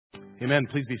Amen.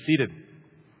 Please be seated.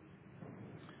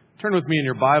 Turn with me in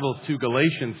your Bibles to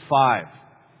Galatians 5.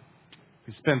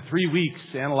 We spent 3 weeks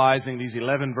analyzing these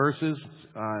 11 verses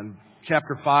on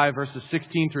chapter 5, verses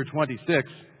 16 through 26.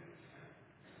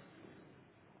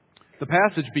 The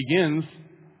passage begins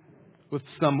with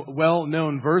some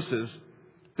well-known verses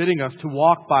bidding us to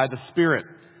walk by the Spirit.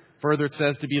 Further, it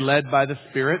says to be led by the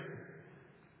Spirit.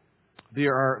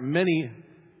 There are many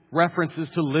references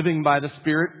to living by the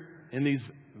Spirit in these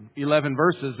 11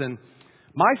 verses, and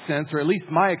my sense, or at least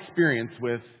my experience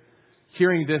with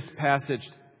hearing this passage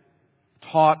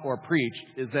taught or preached,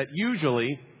 is that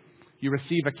usually you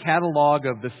receive a catalog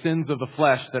of the sins of the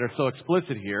flesh that are so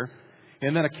explicit here,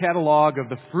 and then a catalog of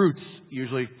the fruits,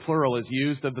 usually plural is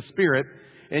used, of the Spirit,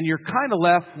 and you're kind of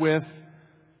left with,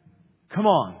 come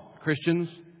on, Christians,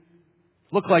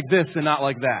 look like this and not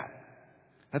like that.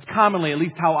 That's commonly, at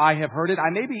least how I have heard it. I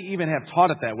maybe even have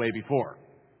taught it that way before,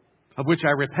 of which I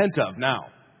repent of now.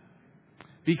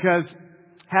 Because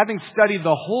having studied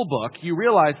the whole book, you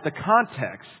realize the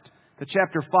context that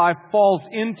chapter 5 falls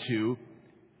into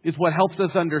is what helps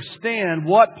us understand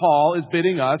what Paul is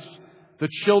bidding us, the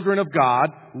children of God,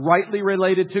 rightly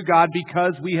related to God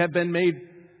because we have been made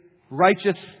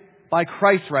righteous by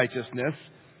Christ's righteousness.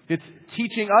 It's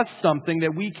teaching us something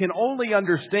that we can only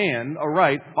understand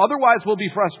aright, otherwise we'll be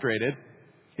frustrated,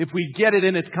 if we get it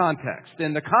in its context.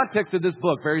 And the context of this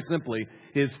book, very simply,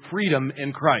 is freedom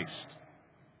in Christ.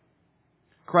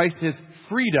 Christ has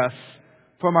freed us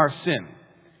from our sin.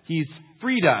 He's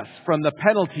freed us from the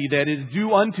penalty that is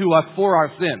due unto us for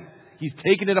our sin. He's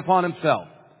taken it upon Himself.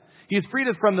 He has freed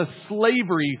us from the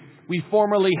slavery we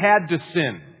formerly had to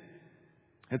sin.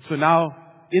 And so now,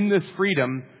 in this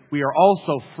freedom, we are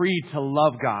also free to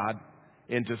love God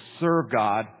and to serve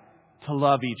God, to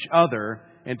love each other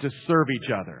and to serve each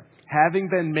other, having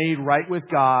been made right with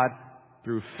God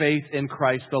through faith in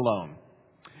Christ alone.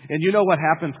 And you know what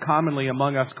happens commonly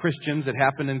among us Christians? It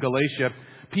happened in Galatia.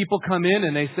 People come in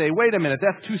and they say, wait a minute,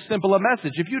 that's too simple a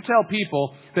message. If you tell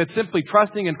people that simply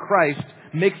trusting in Christ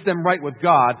makes them right with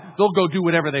God, they'll go do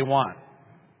whatever they want.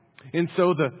 And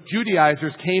so the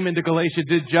Judaizers came into Galatia,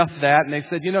 did just that, and they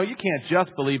said, you can't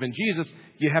just believe in Jesus.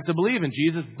 You have to believe in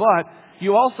Jesus, but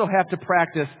you also have to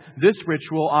practice this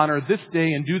ritual, honor this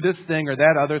day, and do this thing or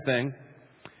that other thing.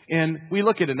 And we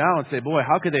look at it now and say, boy,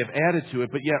 how could they have added to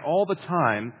it? But yet all the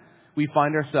time we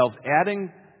find ourselves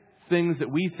adding things that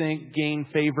we think gain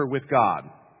favor with God.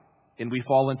 And we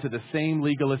fall into the same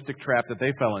legalistic trap that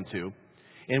they fell into.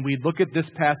 And we look at this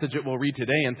passage that we'll read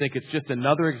today and think it's just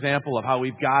another example of how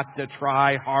we've got to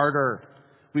try harder.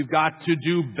 We've got to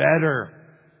do better.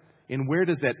 And where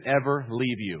does that ever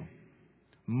leave you?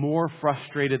 More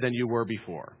frustrated than you were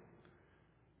before.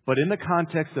 But in the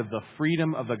context of the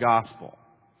freedom of the gospel,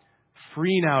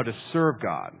 free now to serve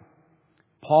God,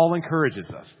 Paul encourages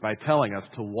us by telling us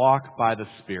to walk by the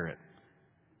Spirit.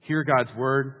 Hear God's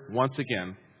word once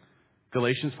again,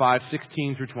 Galatians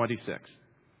 5:16 through 26.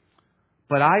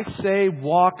 But I say,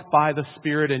 walk by the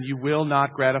Spirit, and you will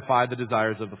not gratify the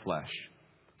desires of the flesh.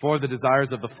 For the desires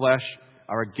of the flesh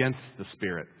are against the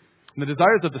Spirit, and the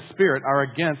desires of the Spirit are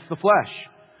against the flesh.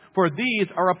 For these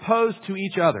are opposed to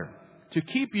each other, to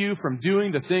keep you from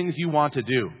doing the things you want to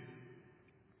do.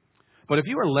 But if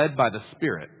you are led by the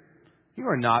Spirit, you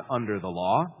are not under the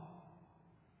law.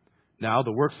 Now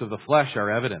the works of the flesh are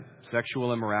evident: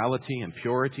 sexual immorality,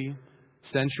 impurity,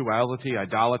 sensuality,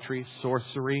 idolatry,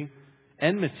 sorcery,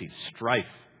 enmity, strife,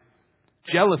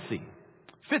 jealousy,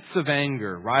 fits of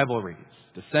anger, rivalries,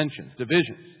 dissensions,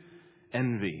 divisions,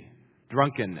 envy,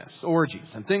 drunkenness, orgies,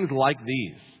 and things like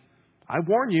these. I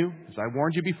warn you, as I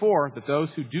warned you before, that those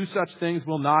who do such things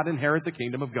will not inherit the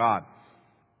kingdom of God.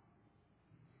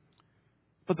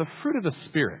 But the fruit of the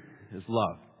Spirit is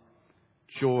love,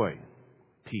 joy,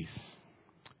 peace,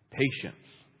 patience,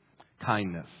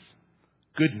 kindness,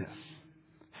 goodness,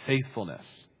 faithfulness,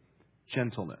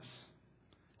 gentleness,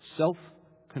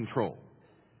 self-control.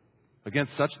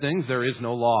 Against such things there is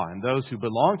no law, and those who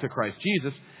belong to Christ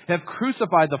Jesus have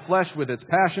crucified the flesh with its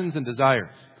passions and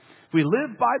desires. If we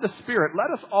live by the Spirit,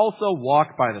 let us also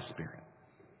walk by the Spirit.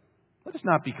 Let us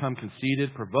not become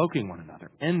conceited, provoking one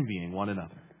another, envying one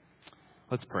another.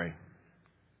 Let's pray.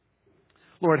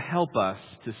 Lord, help us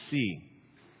to see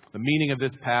the meaning of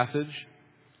this passage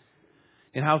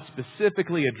and how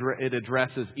specifically it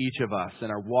addresses each of us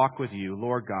in our walk with you.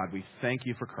 Lord God, we thank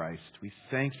you for Christ. We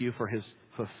thank you for His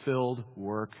fulfilled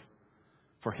work,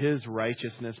 for His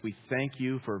righteousness. We thank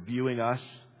you for viewing us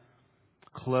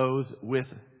clothed with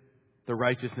the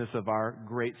righteousness of our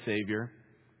great Savior.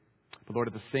 But Lord,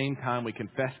 at the same time, we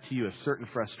confess to you a certain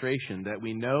frustration that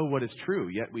we know what is true,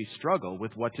 yet we struggle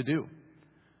with what to do.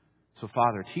 So,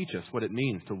 Father, teach us what it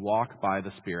means to walk by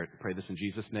the Spirit. I pray this in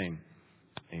Jesus' name.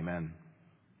 Amen.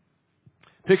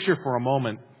 Picture for a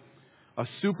moment a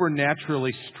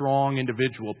supernaturally strong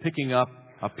individual picking up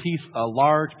a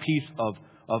large piece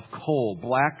of coal,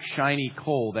 black, shiny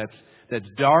coal that's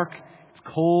dark, it's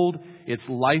cold, it's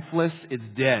lifeless, it's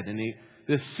dead. And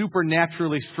this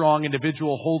supernaturally strong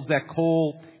individual holds that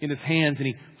coal in his hands and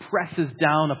he presses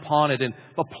down upon it and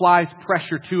applies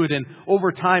pressure to it. And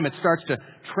over time it starts to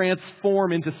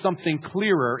transform into something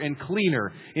clearer and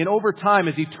cleaner. And over time,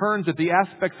 as he turns it, the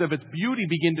aspects of its beauty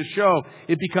begin to show.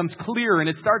 It becomes clear and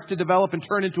it starts to develop and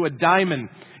turn into a diamond.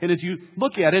 And as you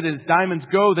look at it, as diamonds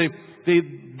go, they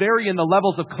vary in the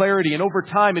levels of clarity, and over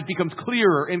time it becomes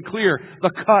clearer and clearer.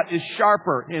 The cut is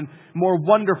sharper and more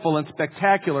wonderful and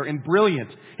spectacular and brilliant.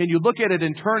 And you look at it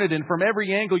and turn it, and from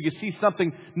every angle you see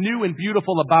something new and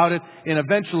beautiful about it, and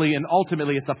eventually and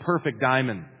ultimately it's a perfect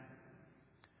diamond.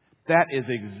 That is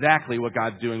exactly what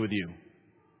God's doing with you.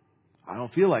 I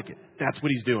don't feel like it. That's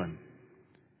what He's doing.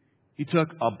 He took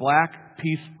a black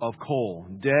piece of coal,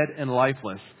 dead and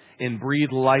lifeless, and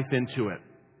breathed life into it.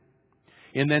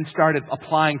 And then started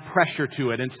applying pressure to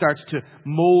it and starts to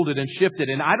mold it and shift it.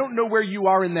 And I don't know where you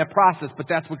are in that process, but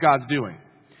that's what God's doing.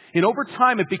 And over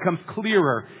time it becomes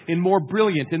clearer and more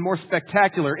brilliant and more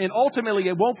spectacular. And ultimately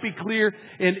it won't be clear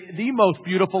and the most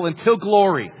beautiful until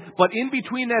glory. But in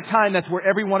between that time, that's where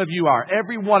every one of you are.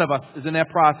 Every one of us is in that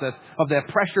process of that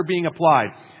pressure being applied.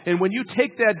 And when you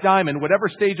take that diamond, whatever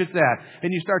stage it's at,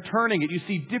 and you start turning it, you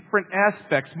see different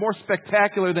aspects, more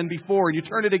spectacular than before, and you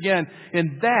turn it again.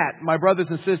 And that, my brothers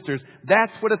and sisters,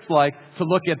 that's what it's like to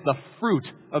look at the fruit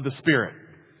of the Spirit.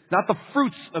 Not the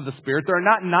fruits of the Spirit. There are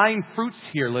not 9 fruits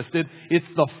here listed. It's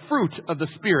the fruit of the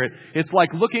Spirit. It's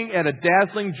like looking at a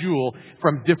dazzling jewel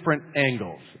from different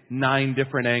angles. 9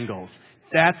 different angles.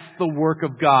 That's the work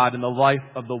of God in the life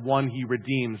of the one He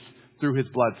redeems through His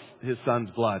blood, His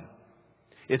Son's blood.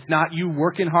 It's not you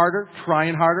working harder,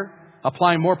 trying harder,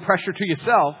 applying more pressure to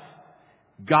yourself.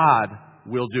 God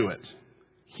will do it.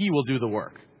 He will do the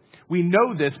work. We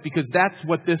know this because that's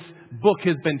what this book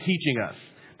has been teaching us.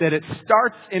 That it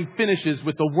starts and finishes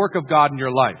with the work of God in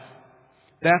your life.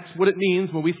 That's what it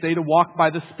means when we say to walk by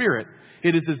the Spirit.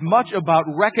 It is as much about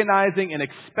recognizing and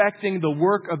expecting the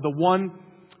work of the one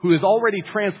who has already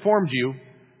transformed you,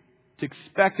 to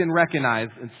expect and recognize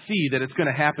and see that it's going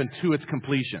to happen to its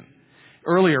completion.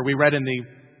 Earlier we read in the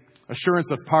assurance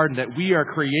of pardon that we are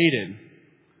created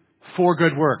for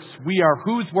good works. We are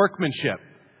whose workmanship?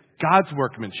 God's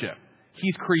workmanship.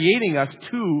 He's creating us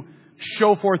to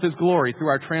show forth His glory through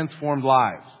our transformed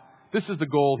lives. This is the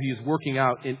goal He is working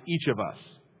out in each of us.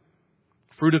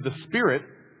 Fruit of the Spirit,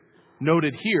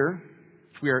 noted here,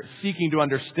 which we are seeking to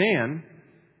understand,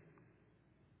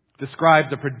 describes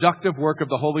the productive work of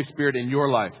the Holy Spirit in your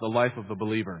life, the life of the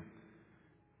believer.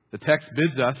 The text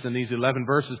bids us in these 11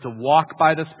 verses to walk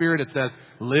by the Spirit. It says,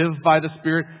 live by the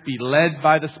Spirit, be led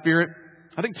by the Spirit.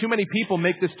 I think too many people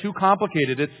make this too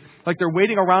complicated. It's like they're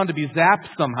waiting around to be zapped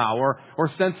somehow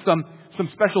or sense some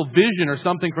special vision or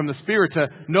something from the Spirit to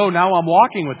know now I'm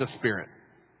walking with the Spirit.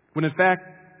 When in fact,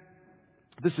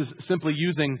 this is simply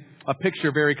using a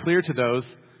picture very clear to those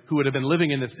who would have been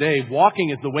living in this day. Walking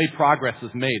is the way progress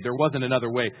is made. There wasn't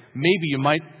another way. Maybe you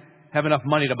might have enough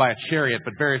money to buy a chariot,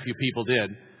 but very few people did.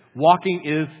 Walking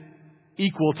is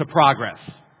equal to progress.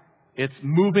 It's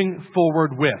moving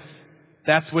forward with.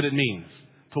 That's what it means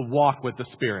to walk with the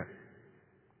Spirit.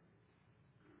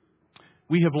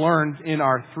 We have learned in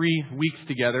our 3 weeks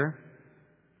together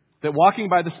that walking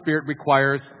by the Spirit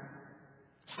requires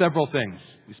several things.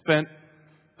 We spent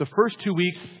the first 2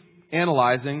 weeks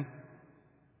analyzing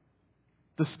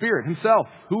the Spirit Himself.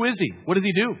 Who is He? What does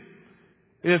He do?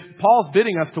 If Paul's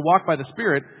bidding us to walk by the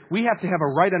Spirit, we have to have a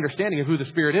right understanding of who the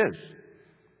Spirit is.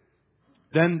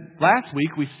 Then last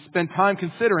week we spent time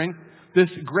considering this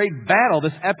great battle,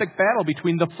 this epic battle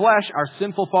between the flesh, our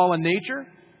sinful fallen nature,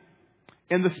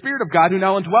 and the Spirit of God who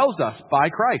now indwells us by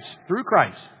Christ, through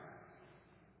Christ.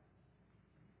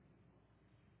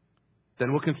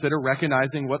 Then we'll consider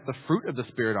recognizing what the fruit of the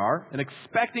Spirit are and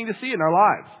expecting to see it in our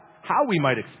lives, how we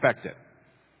might expect it.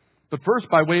 But first,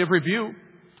 by way of review,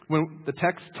 when the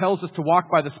text tells us to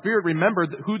walk by the Spirit, remember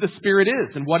who the Spirit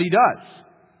is and what He does.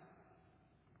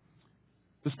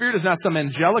 The Spirit is not some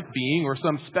angelic being or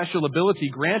some special ability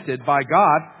granted by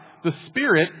God. The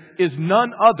Spirit is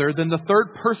none other than the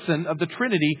third person of the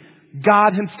Trinity,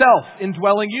 God Himself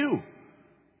indwelling you.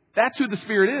 That's who the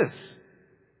Spirit is.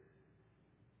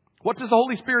 What does the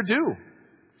Holy Spirit do?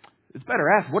 It's better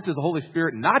asked, what does the Holy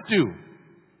Spirit not do?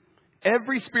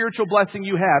 Every spiritual blessing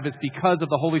you have is because of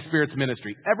the Holy Spirit's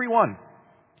ministry. Every one.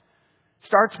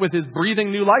 Starts with His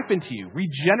breathing new life into you,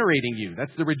 regenerating you.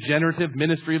 That's the regenerative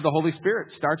ministry of the Holy Spirit.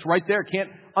 Starts right there. Can't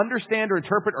understand or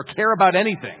interpret or care about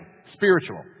anything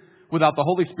spiritual without the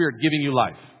Holy Spirit giving you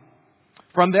life.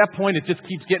 From that point, it just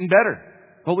keeps getting better.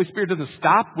 The Holy Spirit doesn't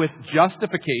stop with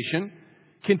justification,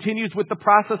 continues with the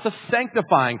process of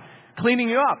sanctifying, cleaning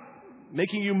you up,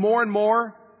 making you more and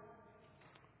more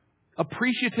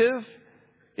appreciative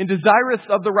and desirous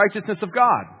of the righteousness of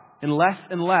God, and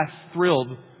less thrilled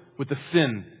with the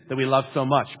sin that we love so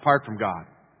much apart from God.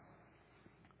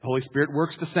 The Holy Spirit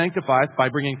works to sanctify us by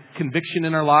bringing conviction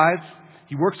in our lives.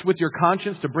 He works with your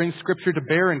conscience to bring Scripture to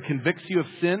bear and convicts you of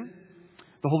sin.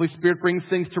 The Holy Spirit brings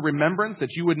things to remembrance that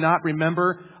you would not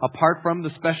remember apart from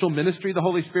the special ministry the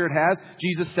Holy Spirit has.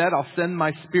 Jesus said, I'll send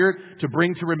my Spirit to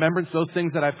bring to remembrance those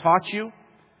things that I've taught you.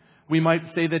 We might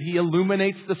say that He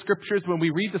illuminates the Scriptures. When we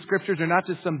read the Scriptures, they're not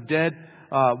just some dead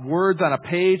words on a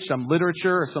page, some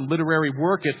literature or some literary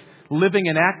work. It's living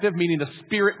and active, meaning the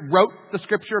Spirit wrote the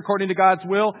Scripture according to God's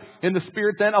will, and the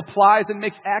Spirit then applies and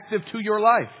makes active to your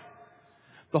life.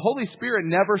 The Holy Spirit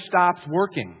never stops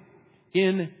working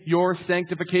in your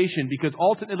sanctification, because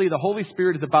ultimately the Holy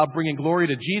Spirit is about bringing glory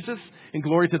to Jesus and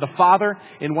glory to the Father.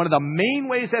 And one of the main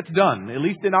ways that's done, at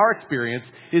least in our experience,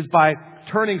 is by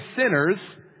turning sinners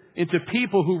into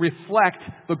people who reflect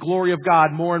the glory of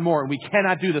God more and more. And we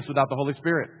cannot do this without the Holy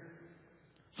Spirit.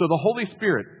 So the Holy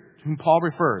Spirit, to whom Paul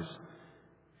refers,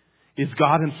 is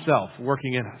God Himself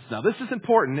working in us. Now this is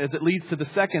important as it leads to the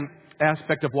second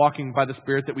aspect of walking by the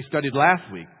Spirit that we studied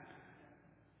last week.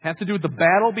 It has to do with the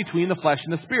battle between the flesh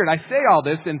and the Spirit. I say all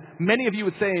this, and many of you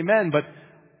would say amen, but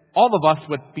all of us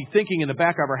would be thinking in the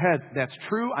back of our heads, that's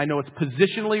true. I know it's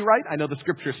positionally right. I know the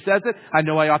Scripture says it. I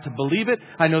know I ought to believe it.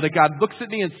 I know that God looks at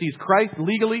me and sees Christ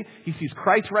legally. He sees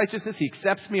Christ's righteousness. He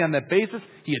accepts me on that basis.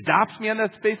 He adopts me on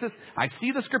that basis. I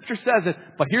see the Scripture says it,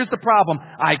 but here's the problem.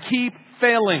 I keep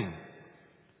failing.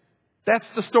 That's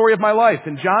the story of my life.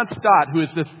 And John Stott, who is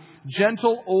this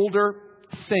gentle older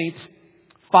saint,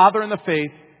 father in the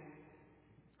faith,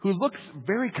 who looks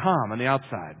very calm on the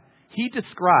outside, he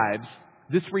describes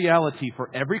this reality for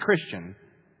every Christian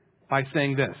by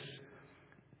saying this: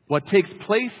 what takes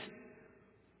place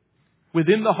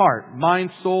within the heart, mind,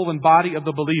 soul, and body of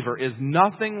the believer is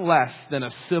nothing less than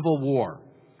a civil war,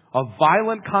 a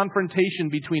violent confrontation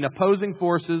between opposing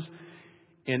forces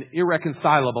and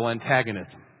irreconcilable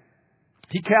antagonism.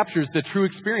 He captures the true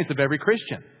experience of every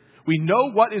Christian. We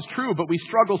know what is true, but we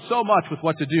struggle so much with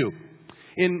what to do.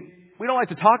 We don't like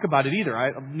to talk about it either.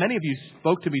 Many of you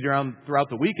spoke to me throughout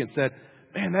the week and said,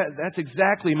 man, that's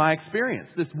exactly my experience.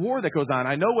 This war that goes on,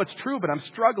 I know what's true, but I'm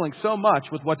struggling so much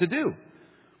with what to do.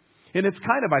 And it's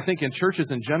kind of, I think, in churches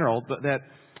in general, that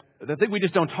I think we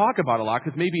just don't talk about a lot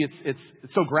because maybe it's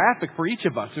so graphic for each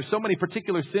of us. There's so many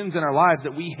particular sins in our lives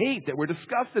that we hate, that we're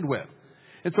disgusted with.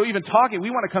 And so even talking, we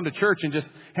want to come to church and just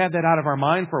have that out of our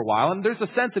mind for a while. And there's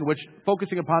a sense in which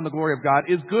focusing upon the glory of God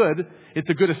is good. It's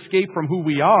a good escape from who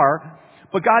we are.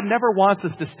 But God never wants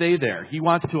us to stay there. He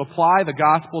wants to apply the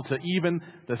gospel to even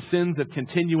the sins that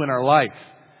continue in our life.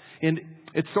 And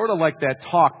it's sort of like that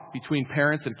talk between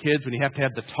parents and kids when you have to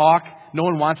have the talk. No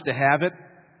one wants to have it.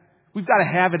 We've got to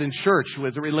have it in church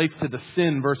as it relates to the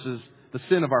sin versus the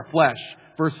sin of our flesh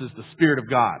versus the Spirit of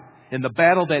God. And the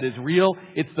battle that is real,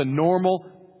 it's the normal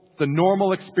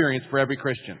experience for every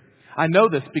Christian. I know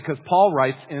this because Paul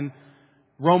writes in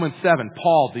Romans 7,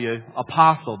 Paul, the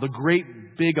apostle, the great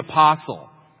big apostle.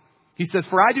 He says,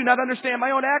 for I do not understand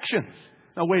my own actions.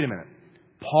 Now wait a minute.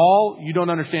 Paul, you don't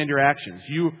understand your actions.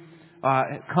 You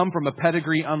come from a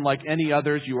pedigree unlike any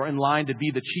others. You are in line to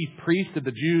be the chief priest of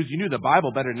the Jews. You knew the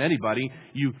Bible better than anybody.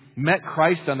 You met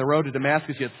Christ on the road to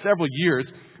Damascus. You had several years,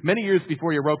 many years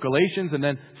before you wrote Galatians, and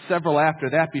then several after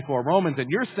that before Romans. And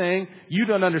you're saying you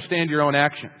don't understand your own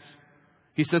actions.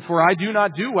 He says, for I do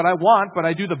not do what I want, but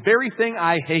I do the very thing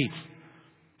I hate.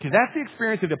 Okay, that's the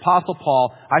experience of the Apostle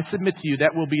Paul. I submit to you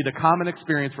that will be the common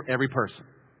experience for every person.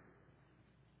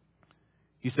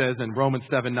 He says in Romans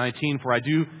 7:19, for I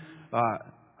do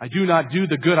not do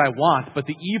the good I want, but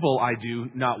the evil I do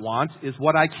not want is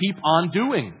what I keep on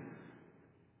doing.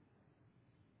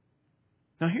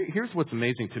 Now here's what's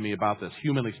amazing to me about this,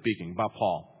 humanly speaking, about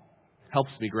Paul.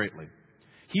 Helps me greatly.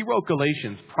 He wrote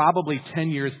Galatians probably 10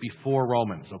 years before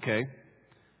Romans, okay?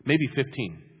 Maybe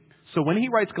 15. So when he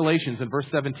writes Galatians in verse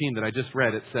 17 that I just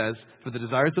read, it says, for the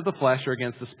desires of the flesh are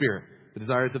against the Spirit. The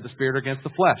desires of the Spirit are against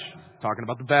the flesh. Talking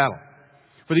about the battle.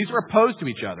 For these are opposed to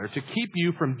each other to keep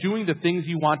you from doing the things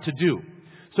you want to do.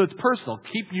 So it's personal.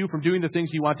 Keep you from doing the things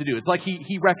you want to do. It's like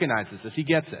he recognizes this. He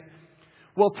gets it.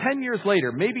 Well, 10 years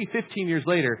later, maybe 15 years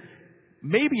later,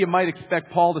 maybe you might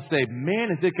expect Paul to say,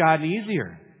 man, has it gotten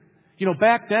easier?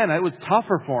 Back then it was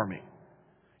tougher for me.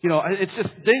 It's just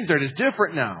things are just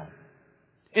different now.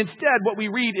 Instead, what we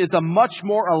read is a much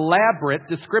more elaborate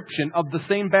description of the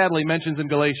same battle he mentions in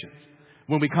Galatians.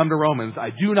 When we come to Romans, I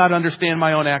do not understand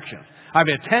my own actions. I've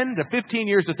had 10 to 15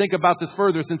 years to think about this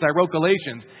further since I wrote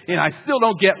Galatians, and I still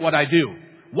don't get what I do.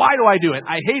 Why do I do it?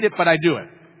 I hate it, but I do it.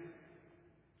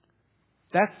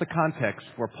 That's the context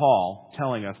for Paul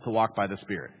telling us to walk by the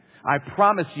Spirit. I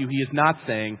promise you, he is not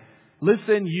saying,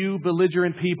 listen, you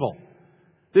belligerent people.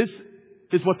 This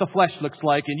is what the flesh looks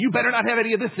like, and you better not have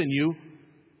any of this in you.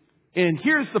 And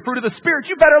here's the fruit of the Spirit.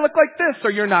 You better look like this,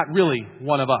 or you're not really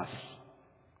one of us.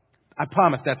 I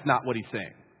promise that's not what he's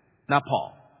saying. Not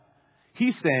Paul.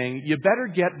 He's saying you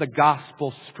better get the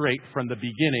gospel straight from the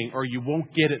beginning or you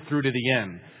won't get it through to the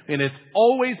end. And it's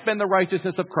always been the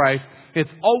righteousness of Christ. It's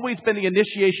always been the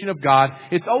initiation of God.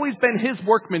 It's always been His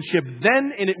workmanship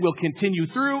then, and it will continue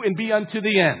through and be unto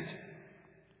the end.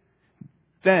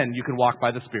 Then you can walk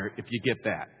by the Spirit if you get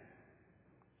that.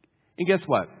 And guess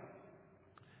what?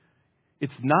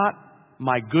 It's not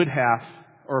my good half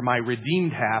or my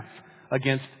redeemed half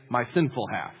against my sinful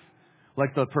half.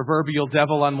 Like the proverbial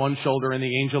devil on one shoulder and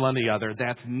the angel on the other.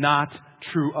 That's not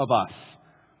true of us.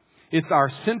 It's our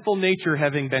sinful nature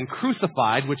having been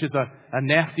crucified, which is a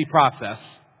nasty process,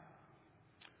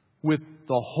 with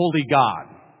the holy God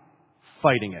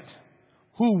fighting it.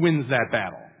 Who wins that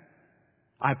battle?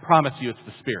 I promise you it's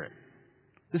the Spirit.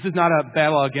 This is not a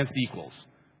battle against equals,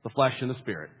 the flesh and the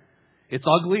Spirit. It's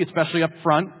ugly, especially up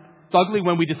front. It's ugly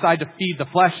when we decide to feed the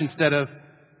flesh instead of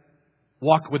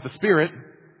walk with the Spirit.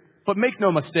 But make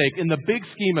no mistake, in the big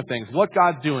scheme of things, what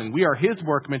God's doing, we are His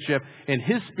workmanship, and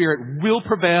His Spirit will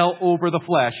prevail over the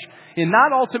flesh. And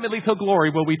not ultimately till glory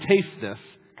will we taste this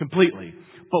completely,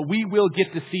 but we will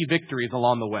get to see victories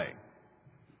along the way.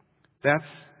 That's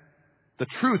the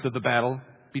truth of the battle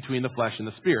between the flesh and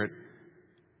the Spirit.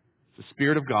 It's the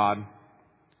Spirit of God,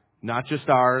 not just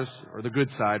ours or the good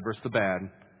side versus the bad.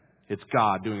 It's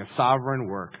God doing a sovereign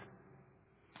work.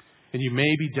 And you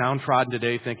may be downtrodden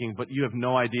today thinking, but you have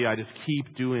no idea, I just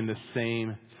keep doing the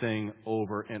same thing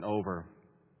over and over.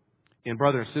 And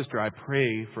brother and sister, I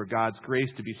pray for God's grace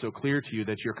to be so clear to you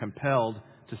that you're compelled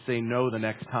to say no the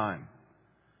next time.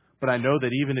 But I know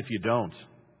that even if you don't,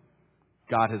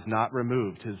 God has not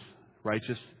removed His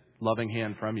righteous, loving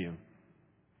hand from you.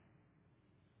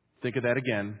 Think of that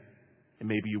again, and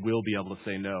maybe you will be able to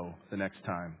say no the next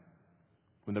time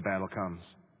when the battle comes.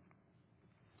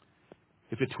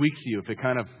 If it tweaks you, if it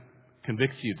kind of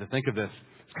convicts you to think of this,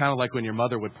 it's kind of like when your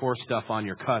mother would pour stuff on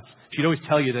your cuts. She'd always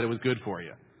tell you that it was good for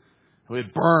you. It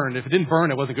would burn. If it didn't burn,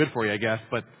 it wasn't good for you, I guess.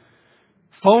 But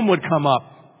foam would come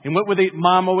up. And what would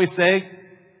Mom always say?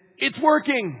 It's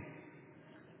working.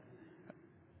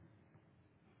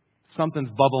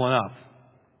 Something's bubbling up.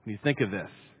 When you think of this,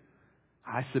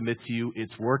 I submit to you,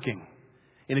 it's working.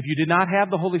 And if you did not have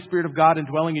the Holy Spirit of God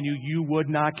indwelling in you, you would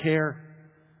not care.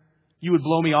 You would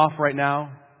blow me off right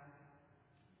now.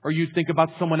 Or you'd think about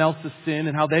someone else's sin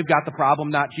and how they've got the problem,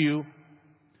 not you.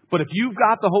 But if you've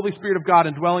got the Holy Spirit of God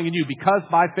indwelling in you, because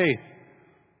by faith,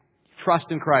 trust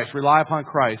in Christ, rely upon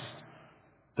Christ,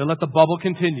 then let the bubble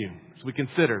continue as we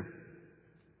consider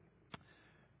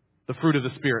the fruit of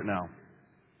the Spirit now.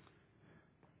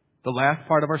 The last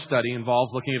part of our study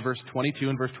involves looking at verse 22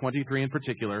 and verse 23 in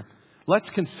particular. Let's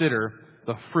consider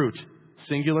the fruit,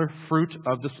 singular fruit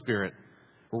of the Spirit.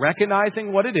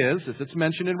 Recognizing what it is, as it's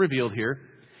mentioned and revealed here,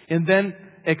 and then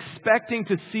expecting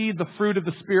to see the fruit of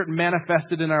the Spirit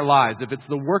manifested in our lives. If it's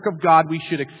the work of God, we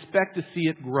should expect to see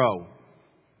it grow.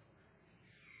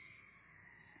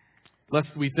 Lest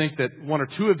we think that one or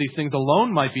two of these things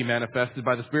alone might be manifested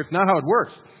by the Spirit. It's not how it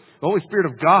works. The Holy Spirit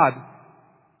of God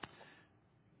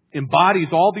embodies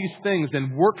all these things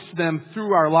and works them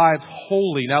through our lives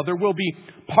wholly. Now, there will be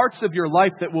parts of your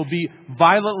life that will be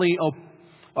violently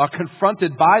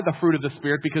confronted by the fruit of the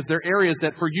Spirit because there are areas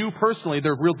that for you personally,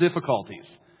 there are real difficulties.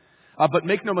 But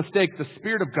make no mistake, the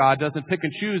Spirit of God doesn't pick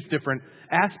and choose different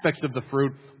aspects of the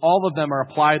fruit. All of them are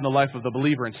applied in the life of the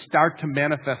believer and start to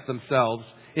manifest themselves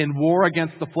in war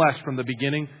against the flesh from the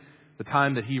beginning, the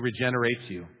time that He regenerates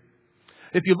you.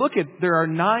 If you look at, there are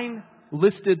 9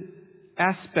 listed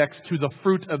aspects to the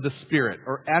fruit of the Spirit,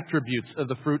 or attributes of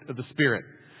the fruit of the Spirit.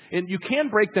 And you can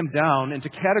break them down into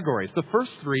categories. The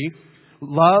first 3,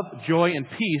 love, joy, and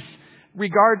peace,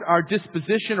 regard our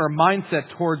disposition or mindset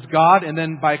towards God and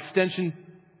then by extension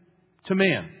to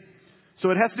man. So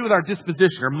it has to do with our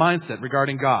disposition or mindset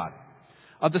regarding God.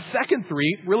 The second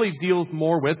 3 really deals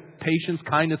more with patience,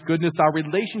 kindness, goodness, our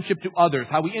relationship to others,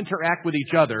 how we interact with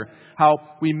each other, how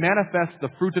we manifest the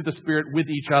fruit of the Spirit with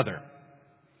each other.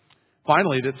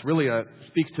 Finally, this really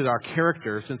speaks to our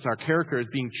character, since our character is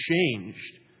being changed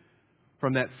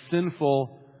from that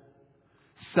sinful,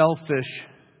 selfish,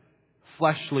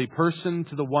 fleshly person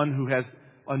to the one who has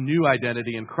a new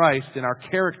identity in Christ, and our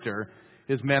character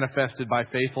is manifested by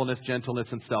faithfulness, gentleness,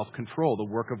 and self-control,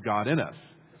 the work of God in us.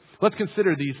 Let's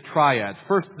consider these triads.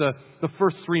 First, the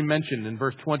first three mentioned in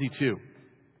verse 22.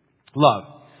 Love.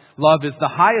 Love is the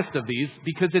highest of these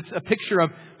because it's a picture of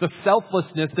the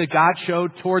selflessness that God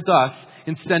showed towards us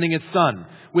in sending His Son.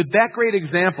 With that great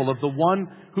example of the one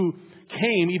who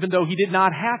came even though He did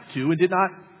not have to and did not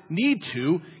need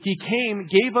to, He came,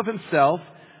 gave of Himself,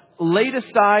 laid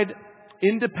aside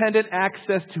independent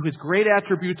access to His great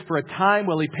attributes for a time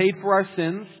while He paid for our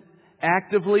sins,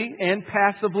 actively and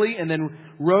passively, and then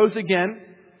rose again.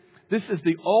 This is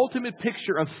the ultimate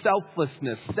picture of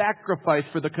selflessness, sacrifice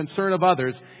for the concern of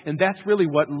others, and that's really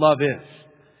what love is.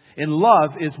 And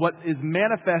love is what is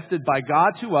manifested by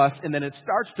God to us, and then it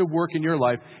starts to work in your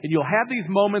life. And you'll have these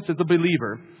moments as a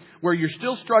believer where you're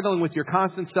still struggling with your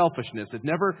constant selfishness. It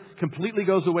never completely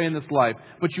goes away in this life.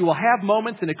 But you will have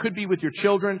moments, and it could be with your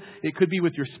children, it could be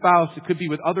with your spouse, it could be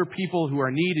with other people who are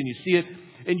in need, and you see it.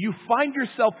 And you find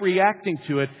yourself reacting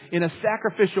to it in a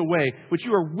sacrificial way, which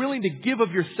you are willing to give of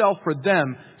yourself for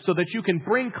them so that you can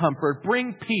bring comfort,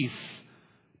 bring peace,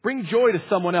 bring joy to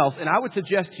someone else. And I would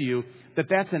suggest to you that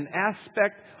that's an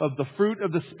aspect of the fruit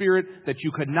of the Spirit that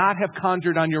you could not have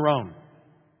conjured on your own.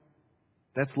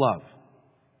 That's love.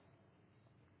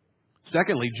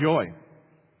 Secondly, joy.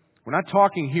 We're not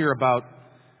talking here about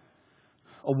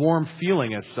a warm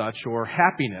feeling as such or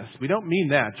happiness. We don't mean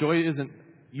that. Joy isn't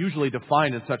usually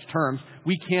defined in such terms.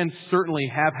 We can certainly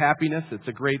have happiness. It's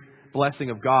a great blessing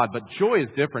of God. But joy is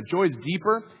different. Joy is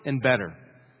deeper and better.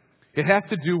 It has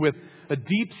to do with a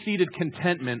deep-seated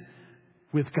contentment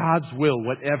with God's will,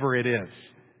 whatever it is.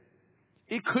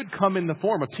 It could come in the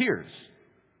form of tears.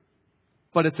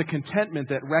 But it's a contentment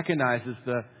that recognizes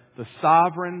the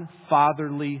sovereign,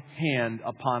 fatherly hand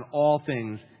upon all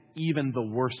things, even the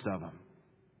worst of them.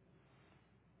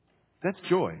 That's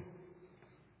joy.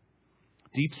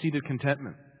 Deep-seated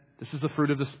contentment. This is the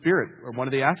fruit of the Spirit, or one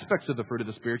of the aspects of the fruit of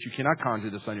the Spirit. You cannot conjure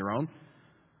this on your own.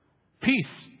 Peace.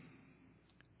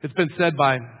 It's been said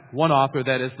by one author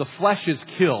that as the flesh is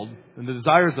killed, and the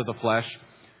desires of the flesh,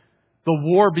 the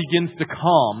war begins to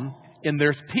calm, and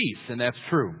there's peace, and that's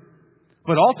true.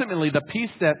 But ultimately, the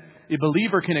peace that a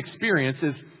believer can experience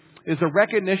is a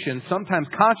recognition, sometimes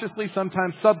consciously,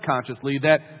 sometimes subconsciously,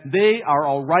 that they are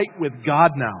all right with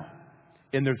God now.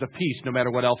 And there's a peace no matter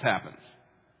what else happens.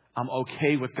 I'm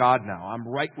okay with God now. I'm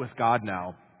right with God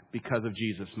now because of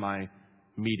Jesus, my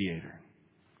mediator.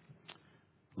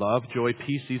 Love, joy,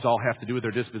 peace, these all have to do with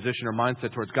our disposition or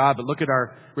mindset towards God. But look at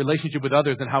our relationship with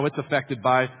others and how it's affected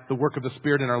by the work of the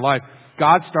Spirit in our life.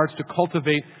 God starts to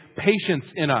cultivate patience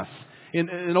in us.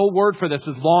 An old word for this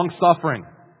is long-suffering.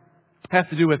 It has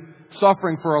to do with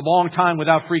suffering for a long time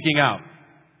without freaking out.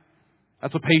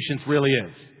 That's what patience really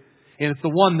is. And it's the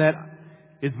one that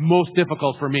is most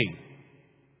difficult for me.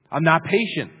 I'm not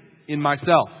patient in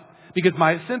myself because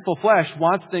my sinful flesh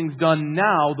wants things done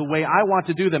now the way I want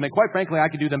to do them. And quite frankly, I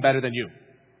can do them better than you.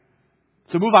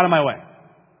 So move out of my way.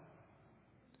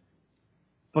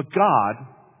 But God,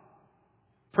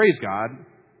 praise God,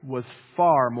 was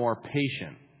far more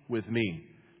patient with me.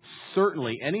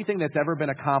 Certainly, anything that's ever been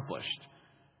accomplished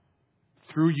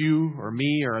through you or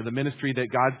me or the ministry that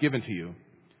God's given to you,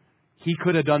 He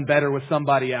could have done better with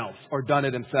somebody else or done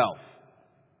it Himself.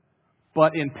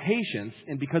 But in patience,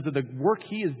 and because of the work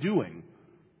He is doing,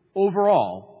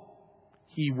 overall,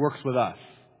 He works with us.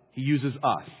 He uses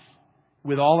us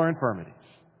with all our infirmities.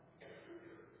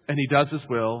 And He does His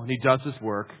will, and He does His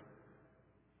work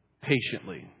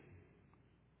patiently.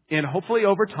 And hopefully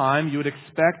over time, you would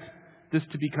expect this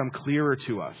to become clearer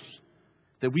to us.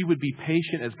 That we would be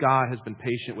patient as God has been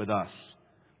patient with us.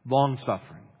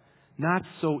 Long-suffering. Not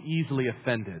so easily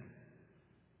offended.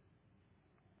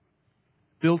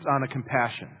 Built on a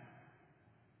compassion.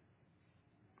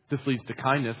 This leads to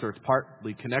kindness, or it's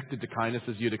partly connected to kindness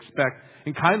as you'd expect.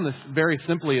 And kindness, very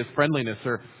simply, is friendliness,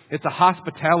 or it's a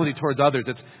hospitality towards others.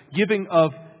 It's giving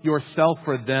of yourself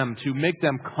for them to make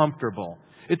them comfortable.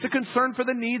 It's a concern for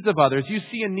the needs of others. You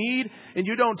see a need and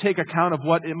you don't take account of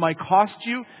what it might cost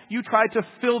you. You try to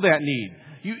fill that need.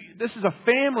 This is a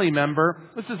family member.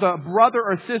 This is a brother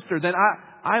or sister. Then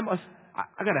I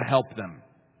got to help them.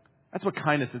 That's what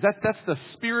kindness is. That's the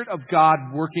Spirit of God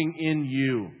working in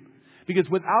you. Because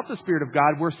without the Spirit of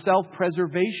God, we're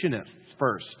self-preservationists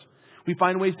first. We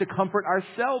find ways to comfort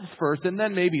ourselves first and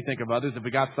then maybe think of others if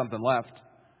we got something left.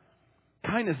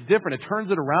 Kindness is different. It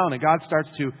turns it around and God starts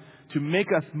to make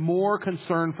us more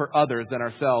concerned for others than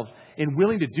ourselves. and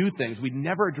willing to do things we'd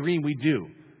never dream we'd do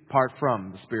apart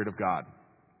from the Spirit of God.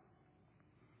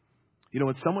 You know,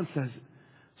 when someone says,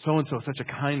 so-and-so is such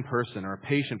a kind person or a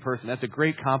patient person, that's a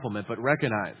great compliment, but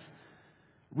recognize,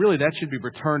 really that should be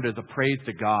returned as a praise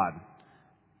to God.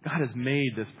 God has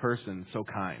made this person so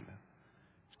kind.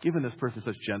 He's given this person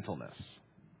such gentleness,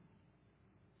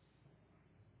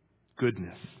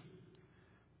 goodness,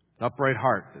 an upright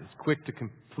heart that is quick to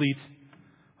complete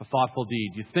a thoughtful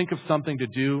deed. You think of something to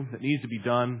do that needs to be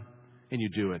done, and you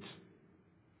do it.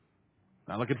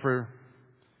 Not looking for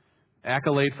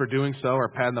accolade for doing so or a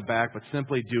pat on the back, but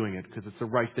simply doing it because it's the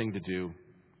right thing to do.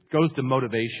 It goes to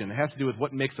motivation. It has to do with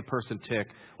what makes a person tick,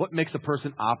 what makes a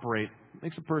person operate, what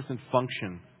makes a person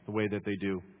function the way that they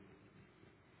do.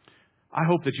 I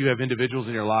hope that you have individuals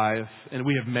in your life, and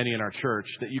we have many in our church,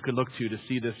 that you can look to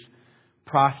see this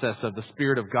process of the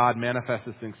Spirit of God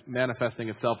manifesting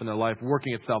itself in their life,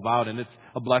 working itself out, and it's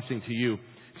a blessing to you.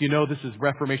 You know, this is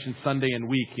Reformation Sunday and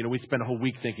week. You know, we spent a whole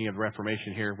week thinking of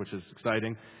Reformation here, which is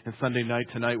exciting. And Sunday night,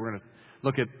 tonight, we're going to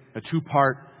look at a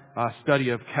two-part study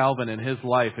of Calvin and his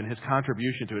life and his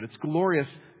contribution to it. It's a glorious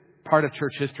part of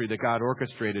church history that God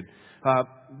orchestrated.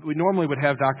 We normally would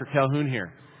have Dr. Calhoun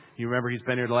here. You remember he's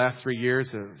been here the last 3 years,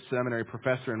 a seminary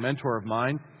professor and mentor of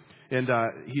mine. And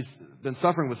he's been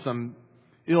suffering with some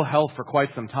ill health for quite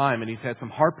some time, and he's had some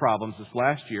heart problems this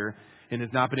last year and has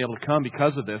not been able to come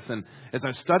because of this. And as I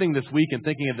was studying this week and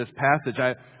thinking of this passage,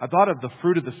 I thought of the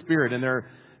fruit of the Spirit, and there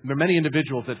are many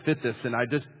individuals that fit this, and I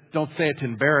just don't say it to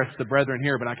embarrass the brethren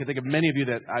here, but I can think of many of you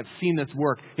that I've seen this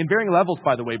work in varying levels,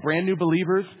 by the way. Brand new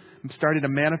believers starting to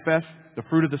manifest the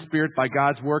fruit of the Spirit by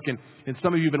God's work, and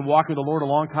some of you have been walking with the Lord a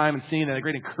long time and seeing that a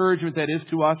great encouragement that is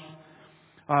to us.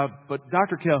 But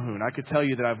Dr. Calhoun, I could tell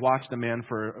you that I've watched the man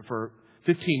for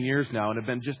 15 years now and have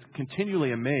been just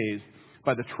continually amazed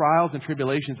by the trials and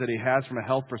tribulations that he has from a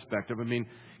health perspective. I mean,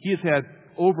 he has had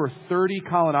over 30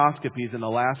 colonoscopies in the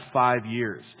last 5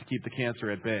 years to keep the cancer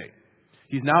at bay.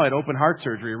 He's now had open heart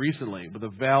surgery recently with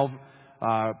a valve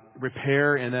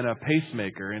repair and then a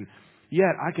pacemaker. And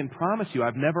yet, I can promise you,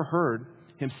 I've never heard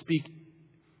him speak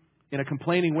in a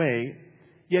complaining way,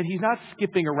 yet he's not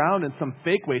skipping around in some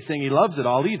fake way saying he loves it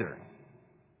all either.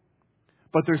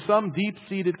 But there's some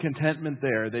deep-seated contentment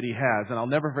there that he has. And I'll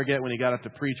never forget when he got up to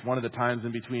preach one of the times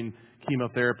in between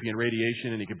chemotherapy and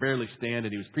radiation, and he could barely stand,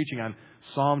 and he was preaching on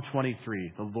Psalm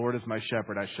 23, "The Lord is my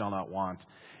shepherd, I shall not want."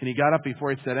 And he got up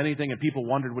before he said anything, and people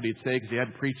wondered what he'd say because he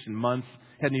hadn't preached in months,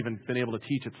 hadn't even been able to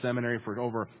teach at seminary for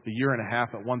over a year and a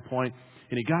half at one point.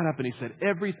 And he got up and he said,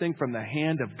 "Everything from the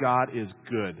hand of God is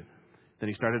good." Then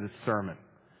he started his sermon.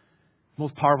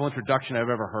 Most powerful introduction I've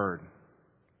ever heard.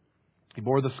 He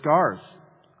bore the scars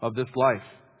of this life.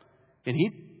 And he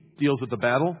deals with the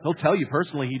battle. He'll tell you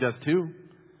personally he does too.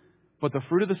 But the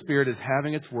fruit of the Spirit is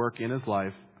having its work in his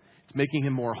life. It's making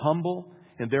him more humble,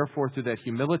 and therefore through that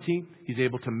humility, he's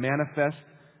able to manifest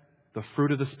the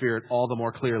fruit of the Spirit all the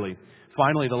more clearly.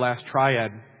 Finally, the last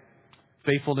triad,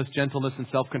 faithfulness, gentleness, and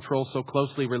self-control, so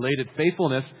closely related.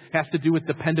 Faithfulness has to do with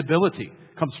dependability.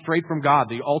 It comes straight from God,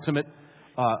 the ultimate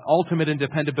in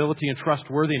dependability and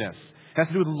trustworthiness. It has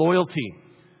to do with loyalty.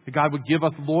 That God would give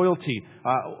us loyalty,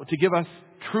 to give us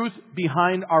truth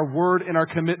behind our word and our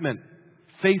commitment.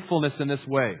 Faithfulness in this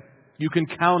way. You can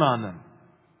count on them.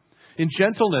 In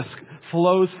gentleness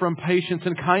flows from patience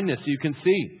and kindness, you can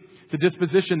see. It's a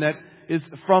disposition that is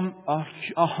from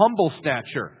a humble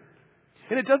stature.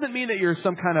 And it doesn't mean that you're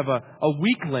some kind of a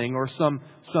weakling or some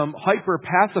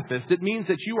hyper-pacifist. It means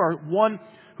that you are one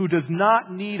who does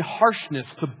not need harshness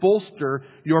to bolster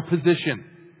your position.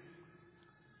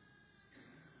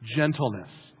 Gentleness.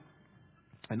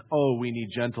 And oh, we need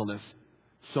gentleness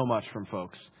so much from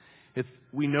folks.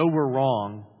 We know we're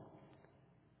wrong,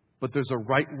 but there's a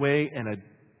right way and a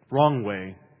wrong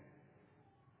way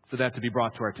for that to be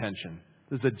brought to our attention.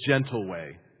 There's a gentle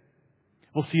way.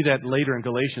 We'll see that later in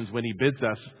Galatians when he bids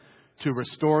us to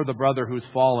restore the brother who's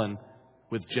fallen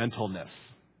with gentleness.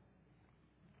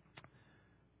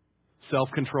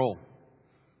 Self-control.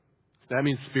 That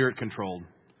means spirit-controlled.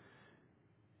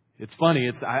 It's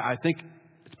funny. I think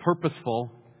it's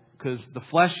purposeful because the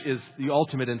flesh is the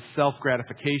ultimate in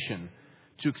self-gratification.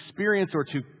 To experience or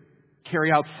to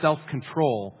carry out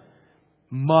self-control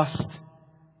must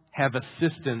have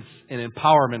assistance and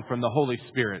empowerment from the Holy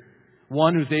Spirit.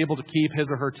 One who's able to keep his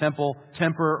or her temper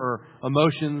or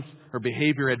emotions or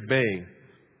behavior at bay.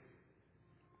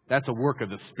 That's a work of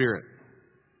the Spirit.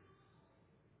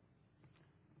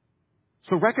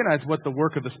 So recognize what the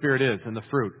work of the Spirit is and the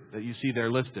fruit that you see there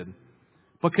listed.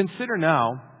 But consider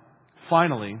now,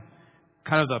 finally,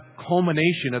 kind of the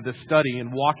culmination of this study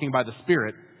in walking by the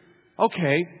Spirit.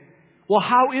 Okay, Well,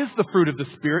 how is the fruit of the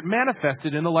Spirit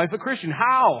manifested in the life of a Christian?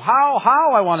 How,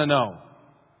 I want to know.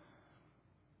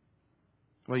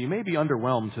 Well, you may be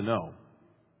underwhelmed to know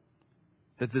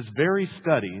that this very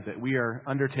study that we are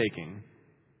undertaking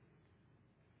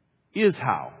is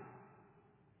how,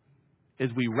 as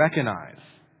we recognize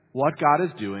what God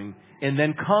is doing and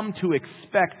then come to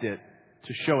expect it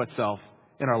to show itself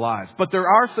in our lives. But there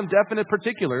are some definite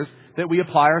particulars that we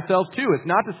apply ourselves to. It's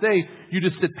not to say you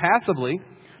just sit passively.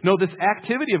 No, this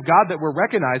activity of God that we're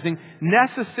recognizing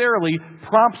necessarily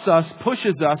prompts us,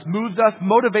 pushes us, moves us,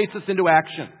 motivates us into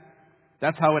action.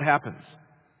 That's how it happens.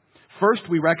 First,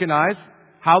 we recognize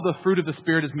how the fruit of the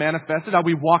Spirit is manifested, how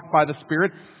we walk by the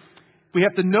Spirit. We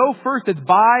have to know first it's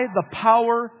by the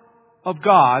power of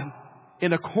God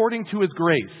and according to His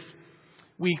grace.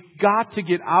 We got to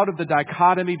get out of the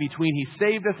dichotomy between He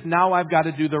saved us, now I've got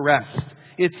to do the rest.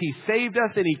 It's He saved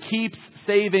us and He keeps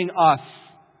saving us.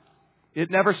 It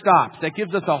never stops. That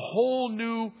gives us a whole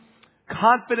new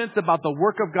confidence about the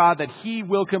work of God that He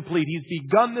will complete. He's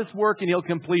begun this work and He'll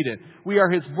complete it. We are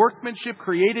His workmanship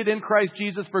created in Christ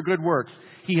Jesus for good works.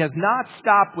 He has not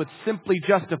stopped with simply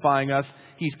justifying us.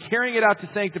 He's carrying it out to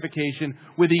sanctification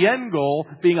with the end goal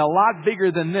being a lot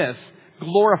bigger than this,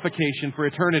 glorification for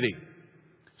eternity.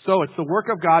 So it's the work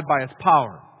of God by His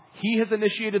power. He has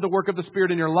initiated the work of the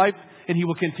Spirit in your life, and He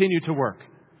will continue to work.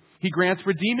 He grants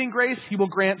redeeming grace. He will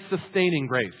grant sustaining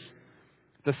grace.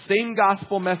 The same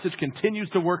gospel message continues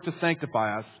to work to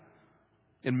sanctify us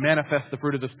and manifest the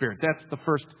fruit of the Spirit. That's the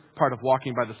first part of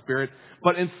walking by the Spirit.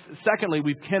 But secondly,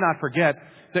 we cannot forget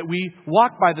that we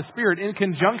walk by the Spirit in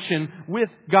conjunction with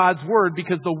God's Word,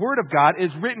 because the Word of God is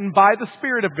written by the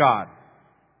Spirit of God.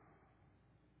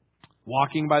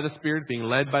 Walking by the Spirit, being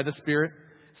led by the Spirit,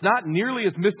 it's not nearly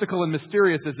as mystical and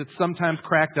mysterious as it's sometimes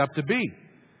cracked up to be.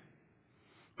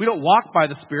 We don't walk by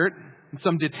the Spirit in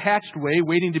some detached way,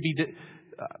 waiting to be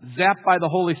zapped by the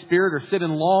Holy Spirit, or sit in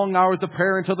long hours of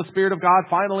prayer until the Spirit of God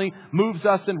finally moves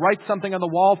us and writes something on the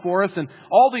wall for us, and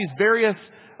all these various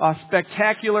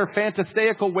spectacular,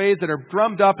 fantastical ways that are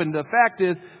drummed up. And the fact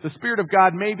is, the Spirit of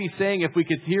God may be saying, if we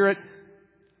could hear it,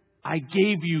 I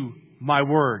gave you my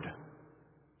word.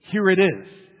 Here it is.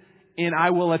 And I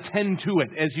will attend to it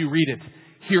as you read it,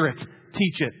 hear it,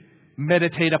 teach it,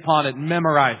 meditate upon it,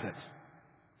 memorize it.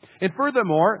 And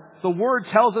furthermore, the Word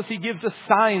tells us He gives us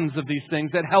signs of these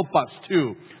things that help us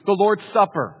too. The Lord's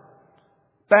Supper,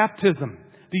 baptism,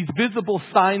 these visible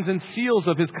signs and seals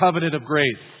of His covenant of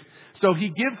grace. So He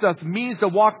gives us means to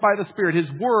walk by the Spirit, His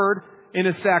Word and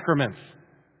His sacraments.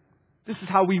 This is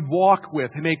how we walk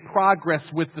with and make progress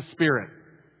with the Spirit.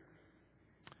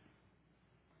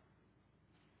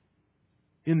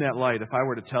 In that light, if I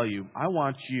were to tell you, I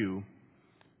want you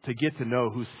to get to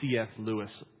know who C.S. Lewis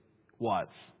was.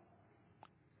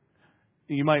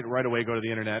 You might right away go to the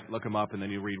internet, look him up, and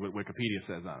then you read what Wikipedia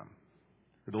says on him,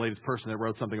 or the latest person that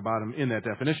wrote something about him in that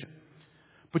definition.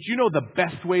 But you know the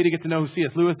best way to get to know who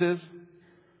C.S. Lewis is?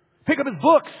 Pick up his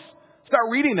books. Start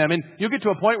reading them, and you'll get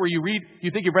to a point where you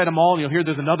think you've read them all, and you'll hear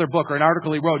there's another book or an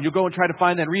article he wrote, and you'll go and try to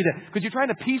find that and read it, because you're trying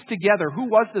to piece together who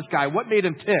was this guy, what made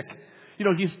him tick. You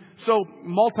know, he's so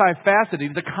multifaceted.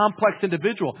 He's a complex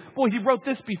individual. Boy, he wrote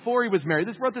this before he was married.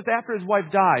 He wrote this after his wife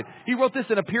died. He wrote this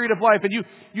in a period of life. And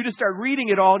you just start reading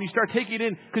it all and you start taking it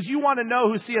in because you want to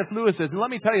know who C.S. Lewis is. And let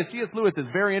me tell you, C.S. Lewis is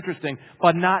very interesting,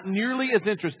 but not nearly as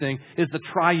interesting as the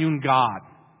triune God.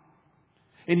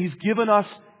 And He's given us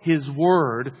His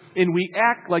Word, and we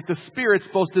act like the Spirit's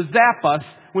supposed to zap us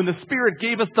when the Spirit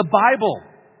gave us the Bible.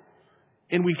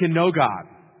 And we can know God.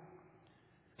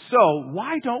 So,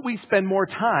 why don't we spend more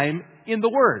time in the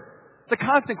Word? It's a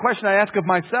constant question I ask of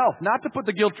myself, not to put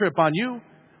the guilt trip on you.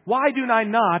 Why do I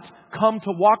not come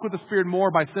to walk with the Spirit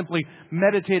more by simply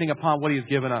meditating upon what He has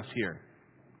given us here?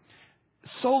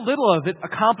 So little of it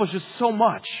accomplishes so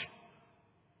much.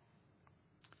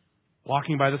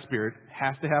 Walking by the Spirit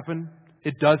has to happen.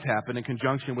 It does happen in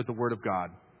conjunction with the Word of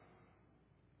God.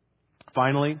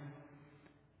 Finally,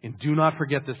 and do not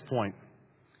forget this point,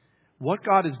 what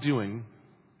God is doing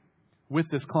with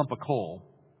this clump of coal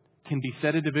can be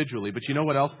said individually. But you know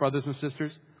what else, brothers and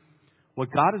sisters? What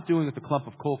God is doing with the clump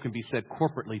of coal can be said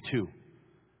corporately too.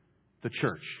 The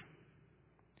church.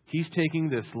 He's taking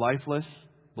this lifeless,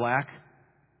 black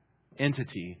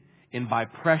entity and by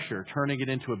pressure turning it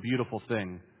into a beautiful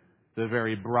thing. The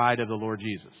very bride of the Lord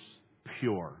Jesus.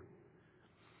 Pure.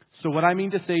 So what I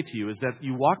mean to say to you is that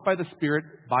you walk by the Spirit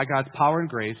by God's power and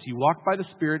grace. You walk by the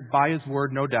Spirit by His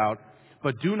Word, no doubt.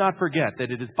 But do not forget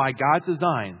that it is by God's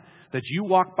design that you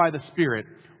walk by the Spirit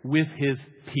with His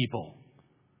people.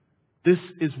 This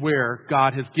is where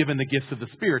God has given the gifts of the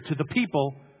Spirit to the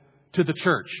people, to the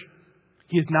church.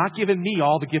 He has not given me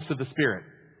all the gifts of the Spirit.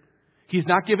 He's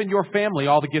not given your family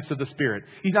all the gifts of the Spirit.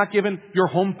 He's not given your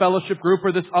home fellowship group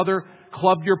or this other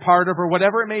club you're part of or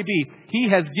whatever it may be. He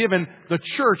has given the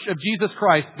church of Jesus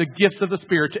Christ the gifts of the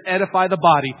Spirit to edify the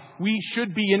body. We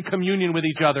should be in communion with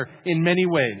each other in many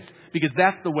ways, because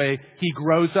that's the way He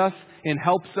grows us and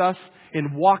helps us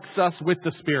and walks us with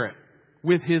the Spirit,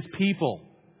 with His people.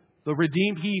 The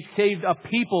redeemed, He saved a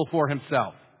people for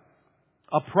Himself,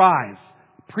 a prize,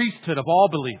 priesthood of all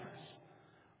believers,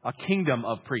 a kingdom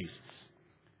of priests.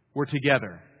 We're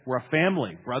together. We're a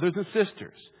family, brothers and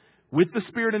sisters, with the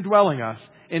Spirit indwelling us,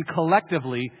 and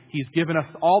collectively He's given us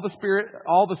all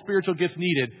the spiritual gifts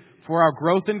needed for our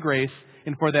growth in grace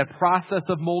and for that process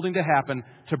of molding to happen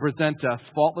to present us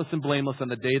faultless and blameless on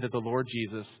the day that the Lord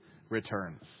Jesus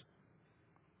returns.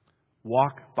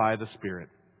 Walk by the Spirit,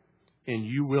 and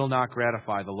you will not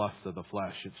gratify the lusts of the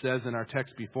flesh. It says in our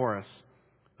text before us,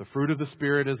 the fruit of the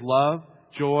Spirit is love,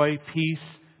 joy, peace,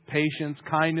 patience,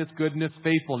 kindness, goodness,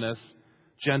 faithfulness,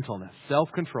 gentleness,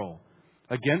 self-control.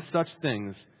 Against such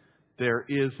things there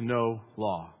is no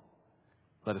law.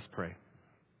 Let us pray.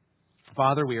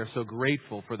 Father, we are so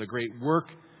grateful for the great work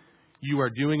You are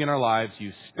doing in our lives.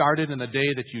 You started in the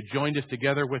day that You joined us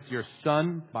together with Your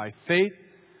Son by faith,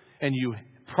 and You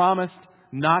promised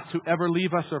not to ever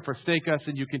leave us or forsake us,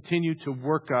 and You continue to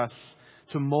work us,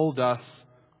 to mold us,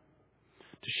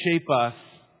 to shape us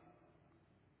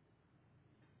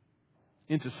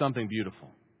into something beautiful.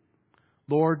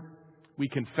 Lord, we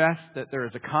confess that there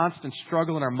is a constant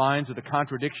struggle in our minds with the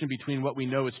contradiction between what we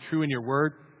know is true in Your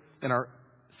Word and our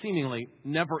seemingly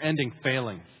never-ending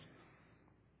failings.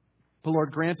 But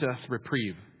Lord, grant us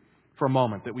reprieve for a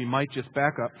moment that we might just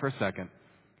back up for a second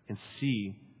and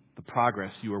see the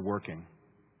progress You are working.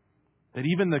 That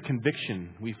even the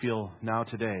conviction we feel now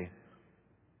today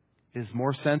is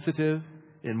more sensitive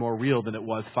and more real than it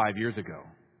was 5 years ago.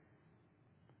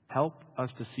 Help us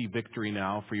to see victory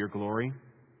now for Your glory.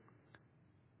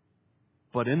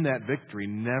 But in that victory,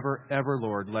 never, ever,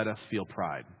 Lord, let us feel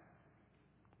pride.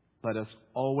 Let us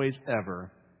always,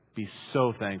 ever be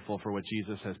so thankful for what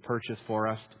Jesus has purchased for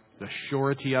us, the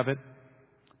surety of it,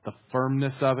 the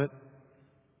firmness of it,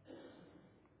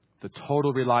 the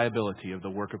total reliability of the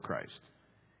work of Christ.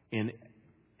 And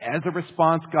as a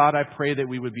response, God, I pray that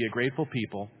we would be a grateful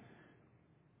people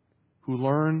who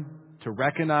learn to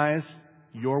recognize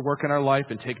Your work in our life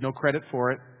and take no credit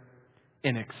for it,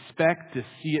 and expect to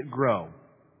see it grow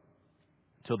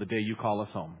until the day You call us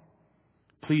home.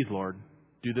 Please, Lord,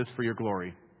 do this for Your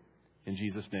glory. In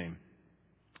Jesus' name,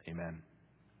 amen.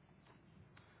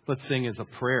 Let's sing as a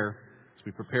prayer as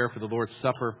we prepare for the Lord's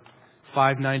Supper,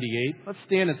 598. Let's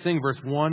stand and sing verse 1.